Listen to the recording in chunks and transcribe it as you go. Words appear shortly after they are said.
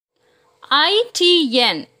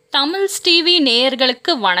ITN Tamil TV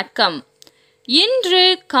நேயர்களுக்கு வணக்கம். இன்று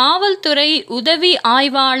காவல்துறை உதவி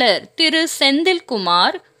ஆய்வாளர் திரு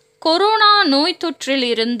செந்தில்குமார் கொரோனா நோய் தொற்றில்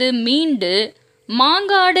இருந்து மீண்டு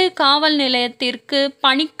மாங்காடு காவல் நிலையத்திற்கு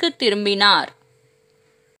பணிக்கு திரும்பினார்.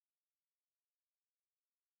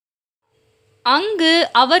 அங்கு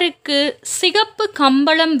அவருக்கு சிகப்பு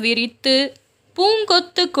கம்பளம் விரித்து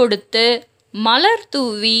பூங்கொத்து கொடுத்து மலர்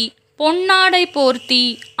தூவி பொன்னாடை போர்த்தி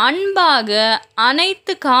அன்பாக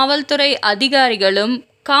அனைத்து காவல்துறை அதிகாரிகளும்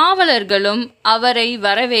காவலர்களும் அவரை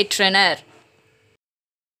வரவேற்றனர்.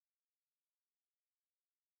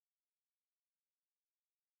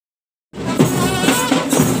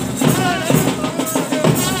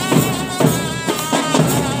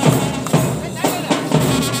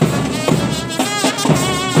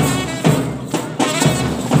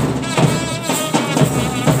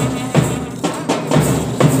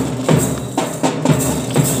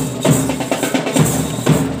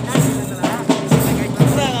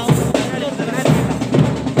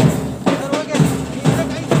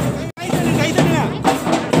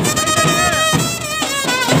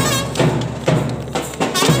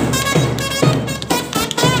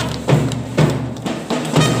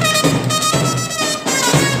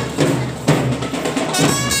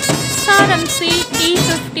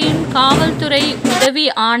 T15 காவல்துறை உதவி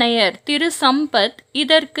ஆணையர் திரு சம்பத்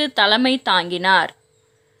இதற்கு தலைமை தாங்கினார்.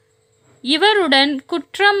 இவருடன்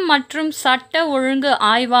குற்றம் மற்றும் சட்ட ஒழுங்கு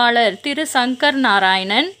ஆய்வாளர் திரு சங்கர்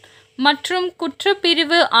நாராயணன் மற்றும்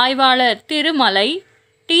குற்றப்பிரிவு ஆய்வாளர் திருமலை,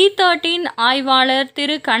 T13 ஆய்வாளர்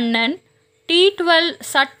திரு கண்ணன், T12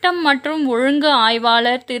 சட்டம் மற்றும் ஒழுங்கு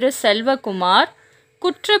ஆய்வாளர் திரு செல்வகுமார்,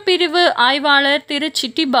 குற்றப்பிரிவு ஆய்வாளர் திரு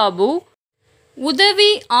சிட்டிபாபு,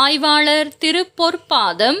 உதவி ஆய்வாளர் திரு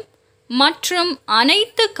பொற்பாதம் மற்றும்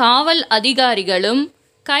அனைத்து காவல் அதிகாரிகளும்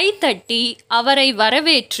கைதட்டி அவரை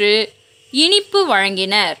வரவேற்று இனிப்பு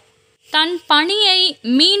வழங்கினர். தன் பணியை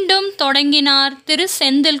மீண்டும் தொடங்கினார் திரு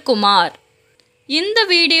செந்தில்குமார். இந்த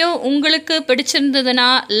வீடியோ உங்களுக்கு பிடிச்சிருந்ததுன்னா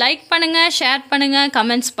லைக் பண்ணுங்க, ஷேர் பண்ணுங்க,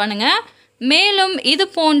 கமெண்ட்ஸ் பண்ணுங்க. மேலும் இது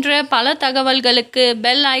போன்ற பல தகவல்களுக்கு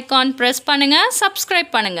பெல் ஐகான் பிரஸ் பண்ணுங்க,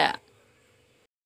 சப்ஸ்கிரைப் பண்ணுங்க.